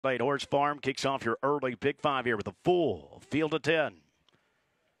Late Horse Farm kicks off your early pick 5 here with a full field of 10.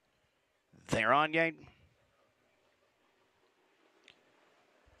 They're on gate.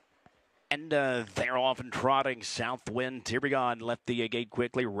 And they're off and trotting. Southwind Tyrion left the gate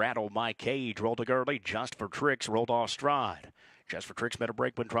quickly. Rattle My Cage rolled early. Just for Tricks rolled off stride. Just for Tricks made a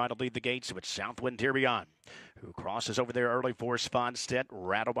break when trying to lead the gate, so it's Southwind Tyrion who crosses over there early for Sponstead.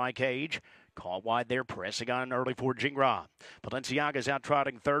 Rattle My Cage. Call wide there, pressing on early for Jingra. Balenciaga's out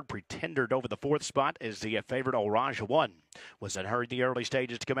trotting third. Pretender over the fourth spot is the favorite Alrajah won. Was in hurry in the early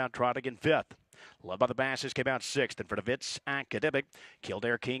stages to come out trotting in fifth. Led by the Basses came out sixth, and for the Vitz Academic,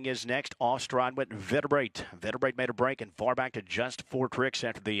 Kildare King is next. Off stride went Viterbrait. Viterbrait made a break and far back to Just for Tricks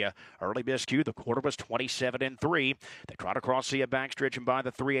after the early miscue. The quarter was 27-3. They trot across the backstretch and by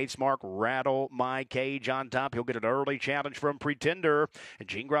the 3/8 mark. Rattle My Cage on top. He'll get an early challenge from Pretender. And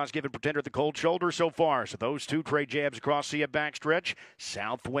Jingra's giving Pretender the cold shoulder so far. So those two trade jabs across the backstretch.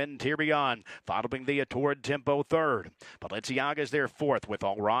 Southwind Tyrion following the Torrid Tempo third. Balenciaga's there fourth with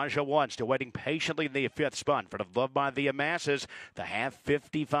Alrajah one. Still waiting patiently in the fifth spot for the Love by the Masses. The half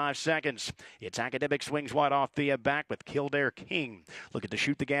 55 seconds. It's Academic swings wide off the back with Kildare King. Looking to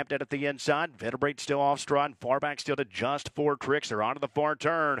shoot the gap dead at the inside. Viterbrait still off stride. Far back still to Just for Tricks. They're onto the far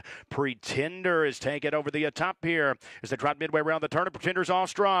turn. Pretender is taken over the top here as they trot midway around the turn. And Pretender's off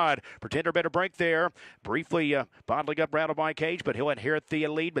stride. Pretender better break there. Briefly bottling up Rattle My Cage, but he'll inherit the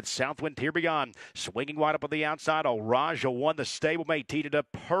lead with Southwind Tyrion swinging wide up on the outside. Alrajah won. The stablemate teed it up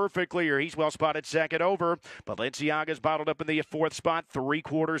perfectly, or he's well spotted second over. Balenciaga's bottled up in the fourth spot.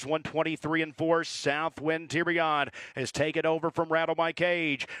 3/4, 123-4. Southwind Tyrion has taken over from Rattle My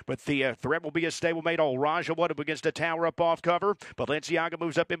Cage, but the threat will be a stablemate. Alrajah won up against a tower up off cover. Balenciaga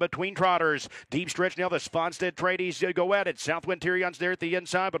moves up in between trotters. Deep stretch now. The Sponstead tradies go at it. Southwind Tyrion's there at the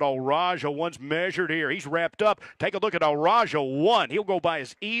inside, but Alrajah one's measured here. He's wrapped up. Take a look at Alrajah one. He'll go by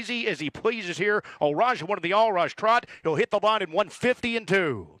as easy as he pleases here. Alrajah one of the all rush trot. He'll hit the line in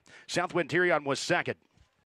 150-2. Southwind Tyrion was second.